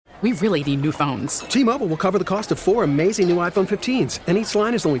We really need new phones. T-Mobile will cover the cost of 4 amazing new iPhone 15s, and each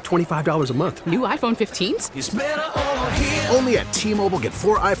line is only $25 a month. New iPhone 15s? It's better over here. Only at T-Mobile, get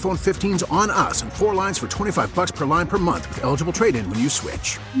 4 iPhone 15s on us and 4 lines for $25 per line per month with eligible trade-in when you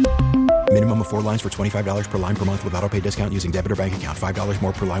switch. Minimum of 4 lines for $25 per line per month with autopay discount using debit or bank account. $5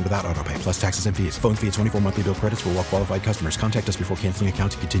 more per line without autopay, plus taxes and fees. Phone fee at 24 monthly bill credits for well-qualified customers. Contact us before canceling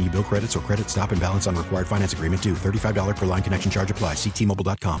account to continue bill credits or credit stop and balance on required finance agreement due. $35 per line connection charge applies. See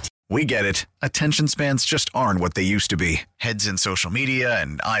T-Mobile.com. We get it. Attention spans just aren't what they used to be. Heads in social media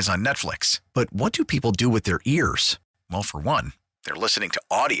and eyes on Netflix. But what do people do with their ears? Well, for one, they're listening to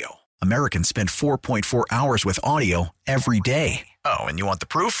audio. Americans spend 4.4 hours with audio every day. Oh, and you want the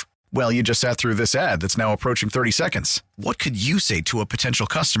proof? Well, you just sat through this ad that's now approaching 30 seconds. What could you say to a potential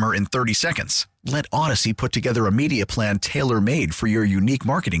customer in 30 seconds? Let Odyssey put together a media plan tailor-made for your unique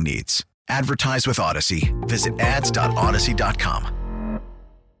marketing needs. Advertise with Odyssey. Visit ads.odyssey.com.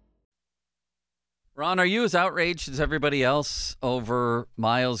 Ron, are you as outraged as everybody else over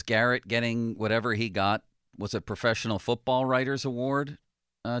Myles Garrett getting whatever he got? Was it Professional Football Writers Award,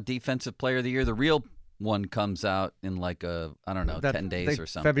 Defensive Player of the Year? The real one comes out in 10 days or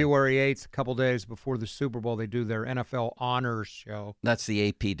something. February 8th, a couple days before the Super Bowl, they do their NFL Honors show. That's the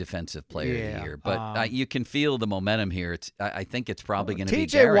AP Defensive Player of the Year. But you can feel the momentum here. I think it's probably going to be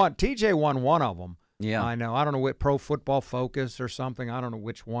Garrett. TJ won one of them. Yeah. I know. I don't know what Pro Football Focus or something. I don't know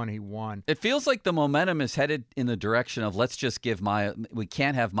which one he won. It feels like the momentum is headed in the direction of let's just give we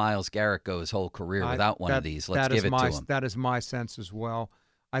can't have Myles Garrett go his whole career without one of these. Let's give it to him. That is my sense as well.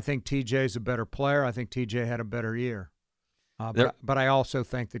 I think TJ's a better player. I think TJ had a better year. But I also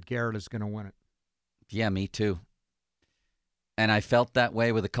think that Garrett is going to win it. Yeah, me too. And I felt that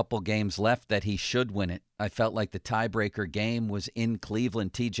way with a couple games left that he should win it. I felt like the tiebreaker game was in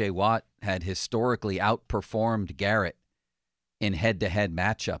Cleveland. TJ Watt had historically outperformed Garrett in head-to-head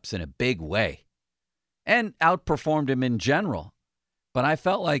matchups in a big way and outperformed him in general. But I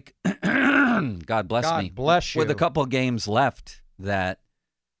felt like, God bless you, with a couple games left that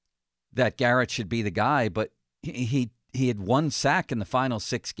Garrett should be the guy. But he had 1 sack in the final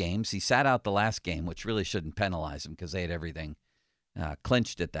 6 games. He sat out the last game, which really shouldn't penalize him because they had everything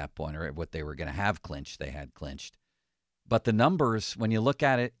clinched at that point, or what they were going to have clinched, they had clinched. But the numbers, when you look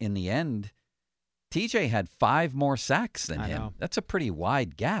at it in the end, TJ had 5 more sacks than him. Know. That's a pretty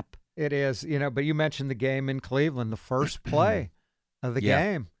wide gap. It is, but you mentioned the game in Cleveland, the first play of the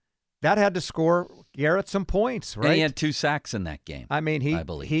game. That had to score Garrett some points, right? And he had 2 sacks in that game. I mean, I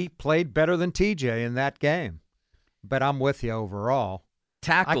believe he played better than TJ in that game. But I'm with you overall.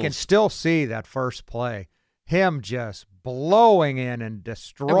 Tackles. I can still see that first play. Him just blowing in and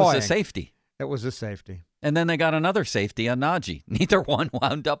destroying. It was a safety. It was a safety. And then they got another safety on Najee. Neither one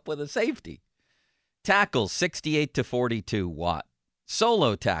wound up with a safety. Tackles, 68-42, Watt.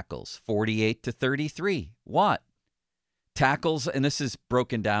 Solo tackles, 48-33, Watt. Tackles, and this is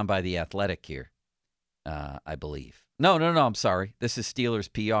broken down by The Athletic here, I believe. No, I'm sorry. This is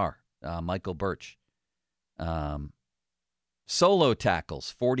Steelers PR, Michael Birch. Solo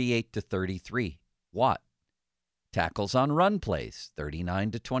tackles, 48-33, Watt. Tackles on run plays,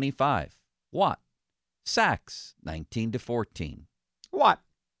 39-25, Watt. Sacks, 19-14. Watt.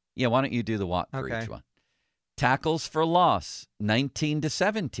 Yeah, why don't you do the Watt for each one? Tackles for loss,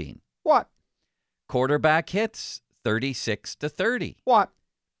 19-17. Watt. Quarterback hits, 36-30. Watt.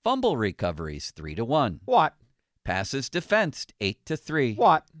 Fumble recoveries, 3-1. Watt. Passes defensed, 8-3.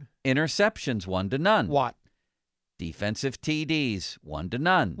 Watt. Interceptions, 1-0. Watt. Defensive TDs,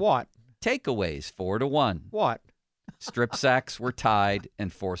 1-0. Watt. Takeaways, 4-1. Watt. Strip sacks were tied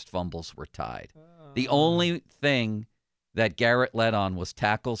and forced fumbles were tied. The only thing that Garrett led on was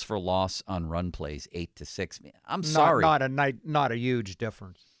tackles for loss on run plays, 8-6. I'm sorry, not a huge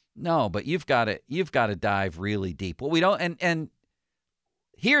difference. No, but you've got to dive really deep. Well, we don't. And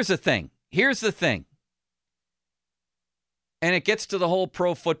here's the thing. And it gets to the whole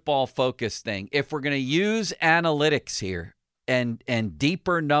Pro Football Focus thing. If we're going to use analytics here and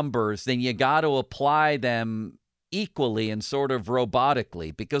deeper numbers, then you got to apply them equally and sort of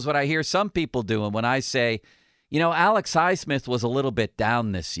robotically. Because what I hear some people doing when I say, Alex Highsmith was a little bit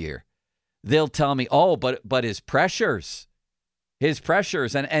down this year, they'll tell me, oh, but his pressures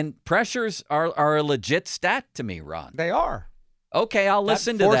and pressures are a legit stat to me, Ron. They are. Okay, I'll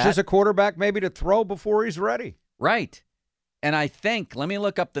listen to that. Forces a quarterback maybe to throw before he's ready. Right. And I think, let me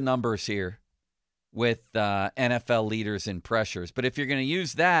look up the numbers here with NFL leaders in pressures. But if you're going to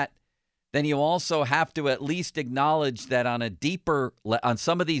use that, then you also have to at least acknowledge that on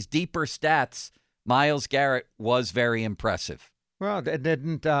some of these deeper stats, Myles Garrett was very impressive. Well,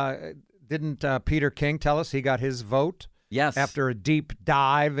 didn't Peter King tell us he got his vote Yes. After a deep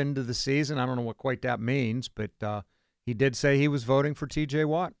dive into the season. I don't know what quite that means, but he did say he was voting for T.J.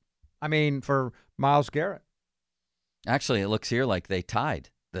 Watt. For Myles Garrett. Actually, it looks here like they tied.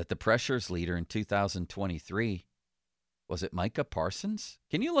 That the pressures leader in 2023, was it Micah Parsons?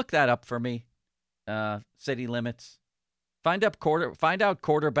 Can you look that up for me? City Limits. Find out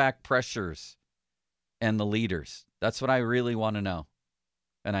quarterback pressures and the leaders. That's what I really want to know.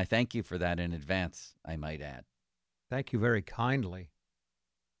 And I thank you for that in advance, I might add. Thank you very kindly.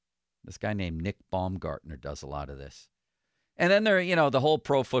 This guy named Nick Baumgartner does a lot of this. And then the whole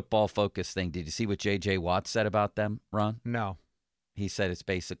Pro Football Focus thing. Did you see what J.J. Watt said about them, Ron? No. He said it's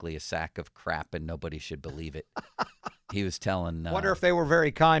basically a sack of crap and nobody should believe it. He was telling... wonder if they were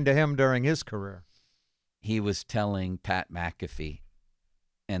very kind to him during his career. He was telling Pat McAfee.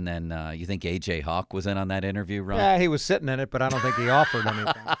 And then you think A.J. Hawk was in on that interview, Ron? Yeah, he was sitting in it, but I don't think he offered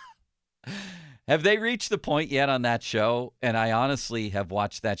anything. Have they reached the point yet on that show? And I honestly have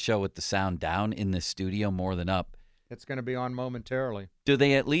watched that show with the sound down in the studio more than up. It's going to be on momentarily. Do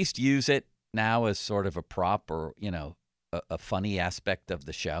they at least use it now as sort of a prop or, a funny aspect of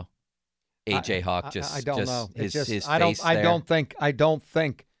the show? A.J. Hawk just... I don't know. His face I don't there.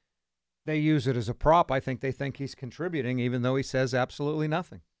 think they use it as a prop. I think they think he's contributing, even though he says absolutely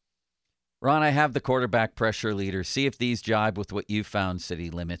nothing. Ron, I have the quarterback pressure leader. See if these jibe with what you found,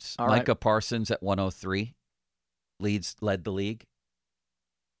 City Limits. All Micah right. Parsons at 103 led the league.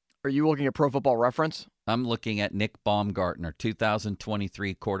 Are you looking at Pro Football Reference? I'm looking at Nick Baumgartner,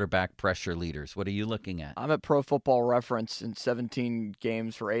 2023 quarterback pressure leaders. What are you looking at? I'm at Pro Football Reference. In 17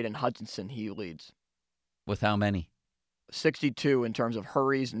 games for Aiden Hutchinson, he leads. With how many? 62 in terms of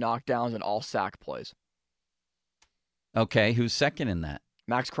hurries, knockdowns, and all sack plays. Okay, who's second in that?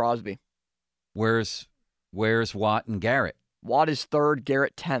 Max Crosby. Where's Watt and Garrett? Watt is third,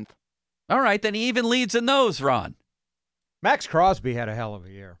 Garrett 10th. All right, then he even leads in those, Ron. Max Crosby had a hell of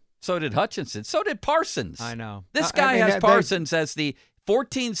a year. So did Hutchinson. So did Parsons. I know. This guy has Parsons as the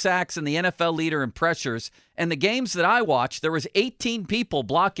 14 sacks and the NFL leader in pressures. And the games that I watched, there was 18 people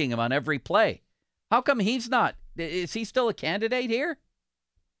blocking him on every play. How come he's not? Is he still a candidate here?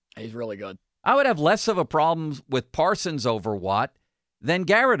 He's really good. I would have less of a problem with Parsons over Watt than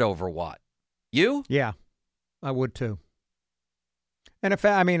Garrett over Watt. You? Yeah, I would too. And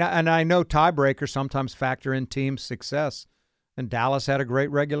and I know tiebreakers sometimes factor in team success. And Dallas had a great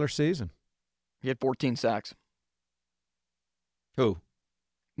regular season. He had 14 sacks. Who?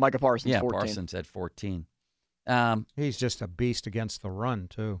 Micah Parsons, yeah, 14. Parsons had 14. He's just a beast against the run,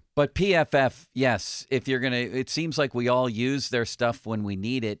 too. But PFF, yes, if you're going to, it seems like we all use their stuff when we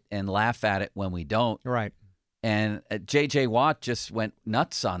need it and laugh at it when we don't. Right. And J.J. Watt just went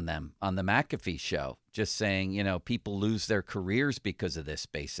nuts on them on the McAfee show, just saying, people lose their careers because of this,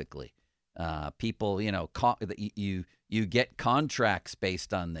 basically. People, you get contracts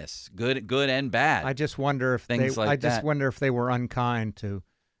based on this, good and bad. I just wonder if they were unkind to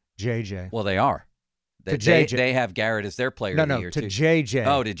JJ. Well, they are. They have Garrett as their player of the year, to too. JJ.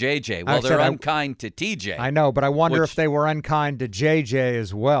 Oh, to JJ. Well, they're unkind to TJ. I know, but I wonder if they were unkind to JJ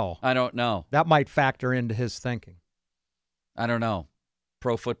as well. I don't know. That might factor into his thinking. I don't know.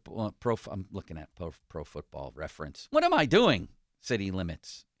 I'm looking at Pro Football Reference. What am I doing? City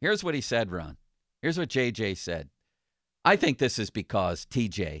Limits. Here's what he said, Ron. Here's what JJ said. I think this is because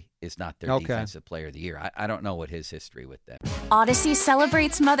TJ is not their defensive player of the year. I don't know what his history with that. Odyssey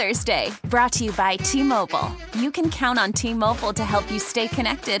celebrates Mother's Day, brought to you by T-Mobile. You can count on T-Mobile to help you stay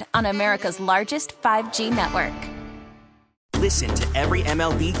connected on America's largest 5G network. Listen to every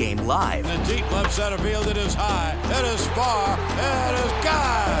MLB game live. In the deep left center field, it is high, it is far, it is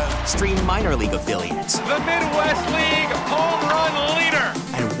gone. Stream minor league affiliates. The Midwest League home run leader.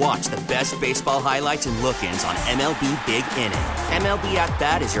 And watch the best baseball highlights and look-ins on MLB Big Inning. MLB At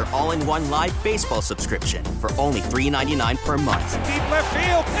Bat is your all-in-one live baseball subscription for only $3.99 per month. Deep left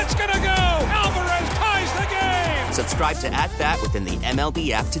field, it's gonna go. Alvarez ties the game. Subscribe to At Bat within the MLB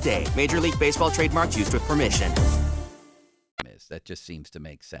app today. Major League Baseball trademarks used with permission. That just seems to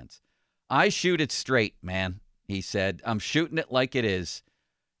make sense. I shoot it straight, man, he said. I'm shooting it like it is.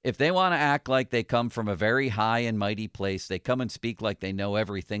 If they want to act like they come from a very high and mighty place, they come and speak like they know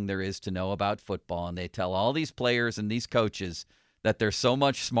everything there is to know about football, and they tell all these players and these coaches that they're so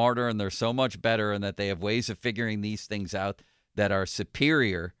much smarter and they're so much better and that they have ways of figuring these things out that are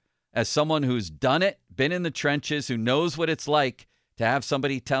superior. As someone who's done it, been in the trenches, who knows what it's like to have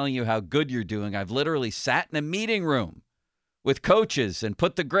somebody telling you how good you're doing, I've literally sat in a meeting room with coaches and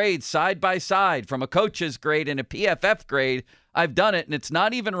put the grades side by side from a coach's grade and a PFF grade. I've done it, and it's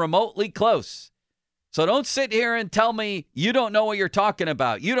not even remotely close. So don't sit here and tell me you don't know what you're talking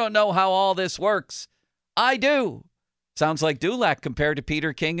about. You don't know how all this works. I do. Sounds like Dulac compared to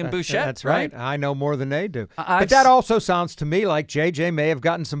Peter King and Bouchette. That's right. I know more than they do. I've But that also sounds to me like JJ may have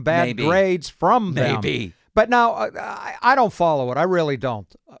gotten some bad grades from them. Maybe. But now, I don't follow it. I really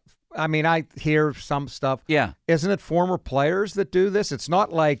don't. I mean, I hear some stuff. Yeah. Isn't it former players that do this? It's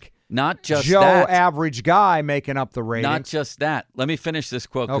not like not just Joe, that. average guy, making up the ratings. Not just that. Let me finish this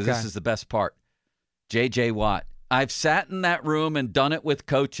quote because this is the best part. J.J. Watt. I've sat in that room and done it with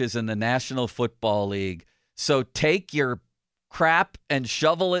coaches in the National Football League. So take your crap and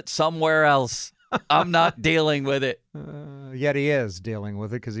shovel it somewhere else. I'm not dealing with it. Yet he is dealing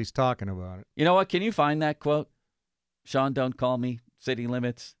with it because he's talking about it. You know what? Can you find that quote? Sean, don't call me. City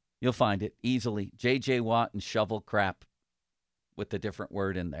Limits. You'll find it easily. J.J. Watt and shovel crap with a different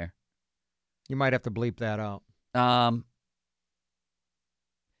word in there. You might have to bleep that out.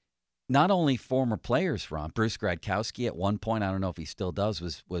 Not only former players, Ron. Bruce Gradkowski at one point, I don't know if he still does,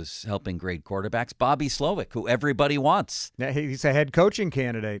 was helping grade quarterbacks. Bobby Slowick, who everybody wants. Yeah, he's a head coaching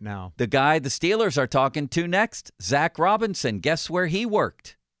candidate now. The guy the Steelers are talking to next, Zach Robinson. Guess where he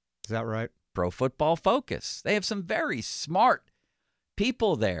worked? Is that right? Pro Football Focus. They have some very smart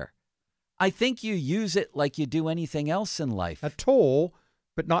people there. I think you use it like you do anything else in life. A tool,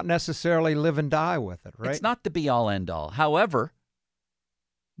 but not necessarily live and die with it, right? It's not the be-all, end-all. However,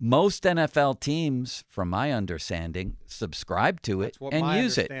 most NFL teams, from my understanding, subscribe to it and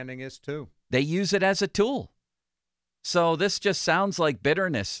use it. That's what my understanding is, too. They use it as a tool. So this just sounds like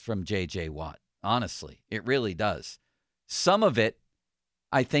bitterness from J.J. Watt, honestly. It really does. Some of it,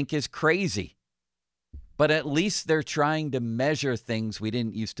 I think, is crazy. But at least they're trying to measure things we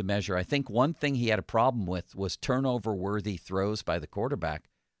didn't used to measure. I think one thing he had a problem with was turnover-worthy throws by the quarterback.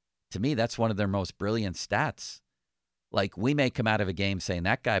 To me, that's one of their most brilliant stats. Like, we may come out of a game saying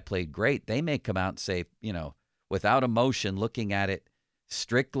that guy played great. They may come out and say, without emotion, looking at it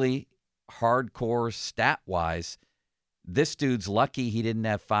strictly hardcore stat-wise, this dude's lucky he didn't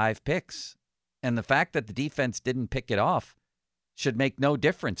have 5 picks. And the fact that the defense didn't pick it off should make no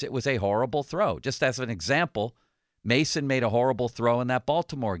difference. It was a horrible throw. Just as an example, Mason made a horrible throw in that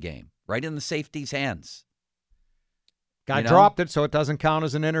Baltimore game, right in the safety's hands. Guy dropped it, so it doesn't count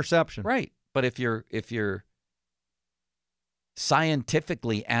as an interception. Right. But if you're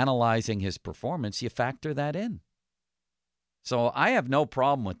scientifically analyzing his performance, you factor that in. So I have no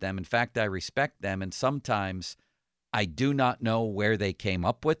problem with them. In fact, I respect them. And sometimes I do not know where they came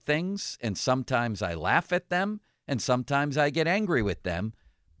up with things. And sometimes I laugh at them. And sometimes I get angry with them.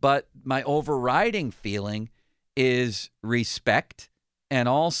 But my overriding feeling is respect and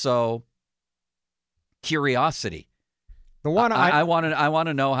also curiosity. The one I want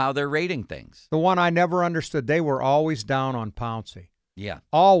to know how they're rating things. The one I never understood, they were always down on Pouncey. Yeah.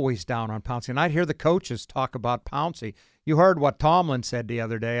 Always down on Pouncey. And I'd hear the coaches talk about Pouncey. You heard what Tomlin said the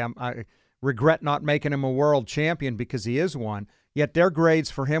other day. I regret not making him a world champion because he is one. Yet their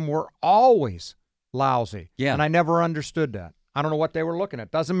grades for him were always lousy. Yeah. And I never understood that. I don't know what they were looking at.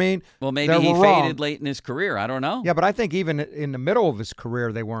 Doesn't mean maybe he faded late in his career. I don't know. Yeah, but I think even in the middle of his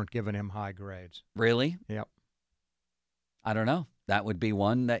career, they weren't giving him high grades. Really? Yep. I don't know. That would be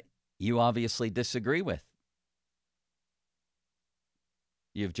one that you obviously disagree with.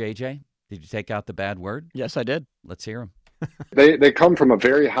 You have JJ? Did you take out the bad word? Yes, I did. Let's hear him. They come from a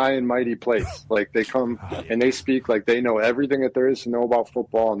very high and mighty place. Like, they come and they speak like they know everything that there is to know about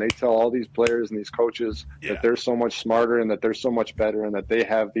football, and they tell all these players and these coaches that they're so much smarter and that they're so much better and that they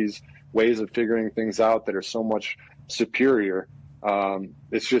have these ways of figuring things out that are so much superior.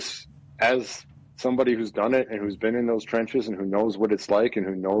 It's just, as somebody who's done it and who's been in those trenches and who knows what it's like and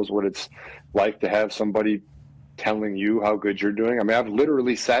who knows what it's like to have somebody telling you how good you're doing. I mean, I've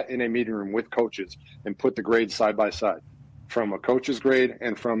literally sat in a meeting room with coaches and put the grades side by side, from a coach's grade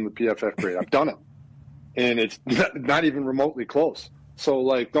and from the PFF grade. I've done it. And it's not even remotely close. So,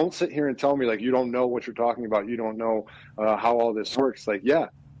 like, don't sit here and tell me, like, you don't know what you're talking about. You don't know how all this works. Like, yeah,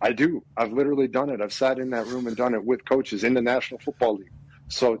 I do. I've literally done it. I've sat in that room and done it with coaches in the National Football League.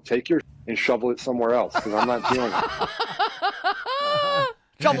 So take your and shovel it somewhere else, because I'm not feeling it.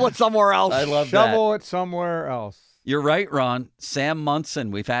 Shovel it somewhere else. I love Shovel it somewhere else. You're right, Ron. Sam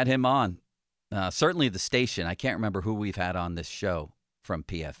Munson, we've had him on. Certainly the station. I can't remember who we've had on this show from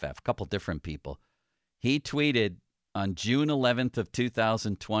PFF. A couple different people. He tweeted on June 11th of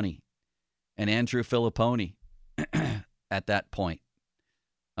 2020, and Andrew Filipponi at that point.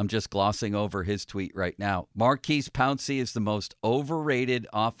 I'm just glossing over his tweet right now. Marquise Pouncey is the most overrated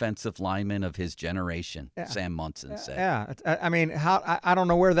offensive lineman of his generation, Sam Munson said. Yeah. I mean, I don't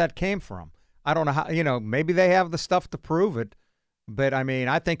know where that came from. I don't know how, maybe they have the stuff to prove it. But, I mean,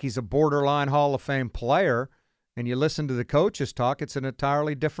 I think he's a borderline Hall of Fame player. And you listen to the coaches talk, it's an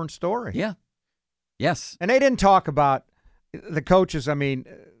entirely different story. Yeah. Yes. And they didn't talk about the coaches. I mean,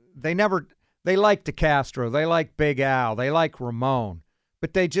 they liked DeCastro. They liked Big Al. They liked Ramon.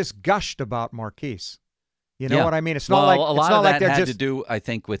 But they just gushed about Marquise. You know what I mean? It's not like a lot it's not of like that they're had just, to do, I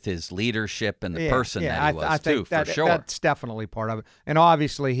think, with his leadership and the person that he was, I think for sure. That's definitely part of it. And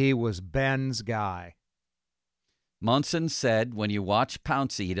obviously, he was Ben's guy. Munson said, when you watch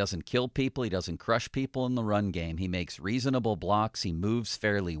Pouncey, he doesn't kill people. He doesn't crush people in the run game. He makes reasonable blocks. He moves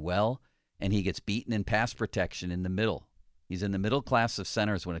fairly well, and he gets beaten in pass protection in the middle. He's in the middle class of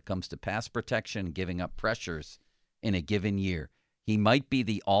centers when it comes to pass protection and giving up pressures in a given year. He might be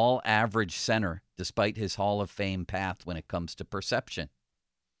the all-average center despite his Hall of Fame path when it comes to perception.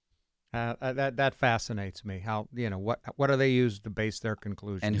 That fascinates me. How what do they use to base their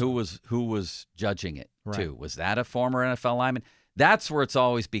conclusions? And who was judging it too? Right. Was that a former NFL lineman? That's where it's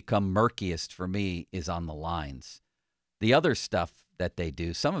always become murkiest for me, is on the lines. The other stuff that they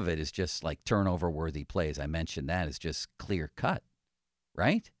do, some of it is just like turnover-worthy plays. I mentioned that is just clear cut,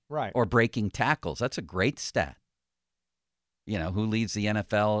 right? Right. Or breaking tackles. That's a great stat. Who leads the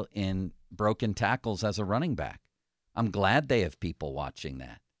NFL in broken tackles as a running back? I'm glad they have people watching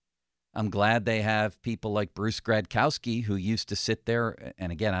that. I'm glad they have people like Bruce Gradkowski, who used to sit there,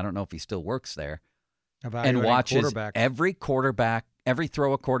 and again, I don't know if he still works there, and watches every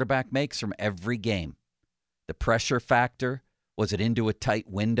throw a quarterback makes from every game. The pressure factor, was it into a tight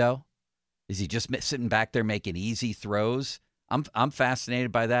window? Is he just sitting back there making easy throws? I'm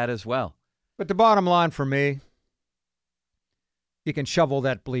fascinated by that as well. But the bottom line for me, you can shovel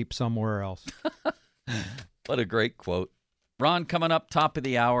that bleep somewhere else. What a great quote. Ron, coming up top of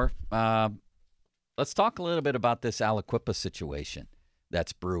the hour, let's talk a little bit about this Aliquippa situation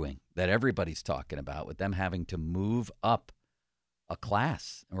that's brewing, that everybody's talking about, with them having to move up a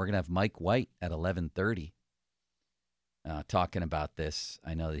class. And we're going to have Mike White at 11:30 talking about this.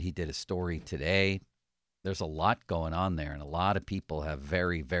 I know that he did a story today. There's a lot going on there, and a lot of people have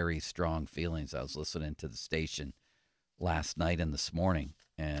very, very strong feelings. I was listening to the station last night and this morning,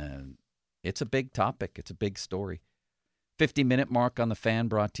 and it's a big topic. It's a big story. 50-minute mark on the Fan,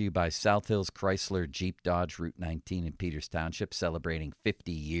 brought to you by South Hills Chrysler Jeep Dodge, Route 19 in Peters Township, celebrating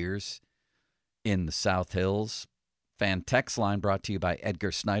 50 years in the South Hills. Fan text line brought to you by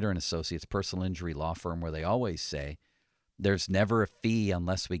Edgar Snyder and Associates, personal injury law firm, where they always say there's never a fee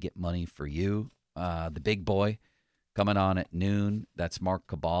unless we get money for you. The big boy coming on at noon, that's Mark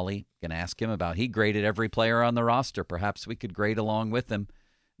Cabali. Going to ask him about, he graded every player on the roster. Perhaps we could grade along with him.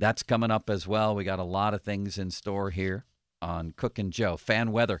 That's coming up as well. We got a lot of things in store here on Cook and Joe.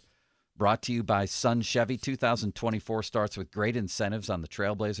 Fan weather brought to you by Sun Chevy. 2024 starts with great incentives on the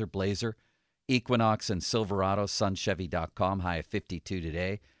Trailblazer, Blazer, Equinox, and Silverado. SunChevy.com. High of 52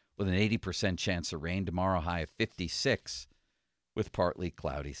 today with an 80% chance of rain. Tomorrow, high of 56 with partly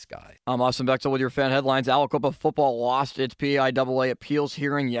cloudy skies. I'm Austin Bechtel with your fan headlines. Aliquippa football lost its PIAA appeals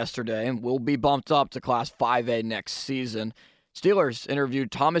hearing yesterday and will be bumped up to Class 5A next season. Steelers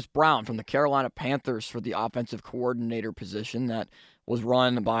interviewed Thomas Brown from the Carolina Panthers for the offensive coordinator position that was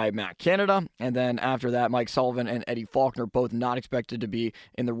run by Matt Canada. And then after that, Mike Sullivan and Eddie Faulkner, both not expected to be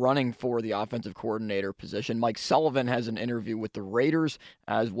in the running for the offensive coordinator position. Mike Sullivan has an interview with the Raiders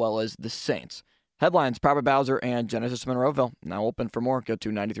as well as the Saints. Headlines, Papa Bowser and Genesis Monroeville. Now open for more. Go to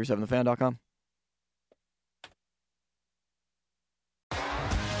 937thefan.com.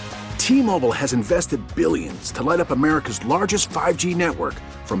 T-Mobile has invested billions to light up America's largest 5G network,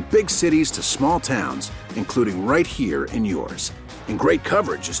 from big cities to small towns, including right here in yours. And great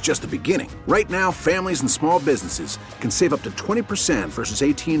coverage is just the beginning. Right now, families and small businesses can save up to 20% versus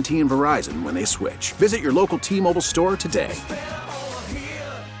AT&T and Verizon when they switch. Visit your local T-Mobile store today.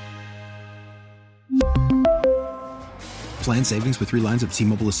 Plan savings with 3 lines of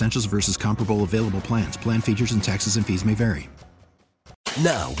T-Mobile Essentials versus comparable available plans. Plan features and taxes and fees may vary.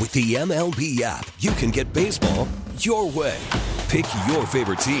 Now, with the MLB app, you can get baseball your way. Pick your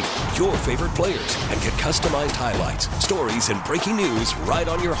favorite team, your favorite players, and get customized highlights, stories, and breaking news right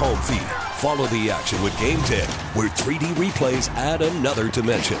on your home feed. Follow the action with Game 10, where 3D replays add another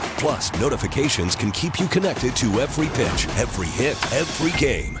dimension. Plus, notifications can keep you connected to every pitch, every hit, every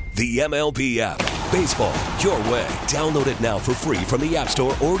game. The MLB app. Baseball your way. Download it now for free from the App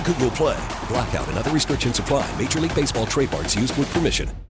Store or Google Play. Blackout and other restrictions apply. Major League Baseball trademarks used with permission.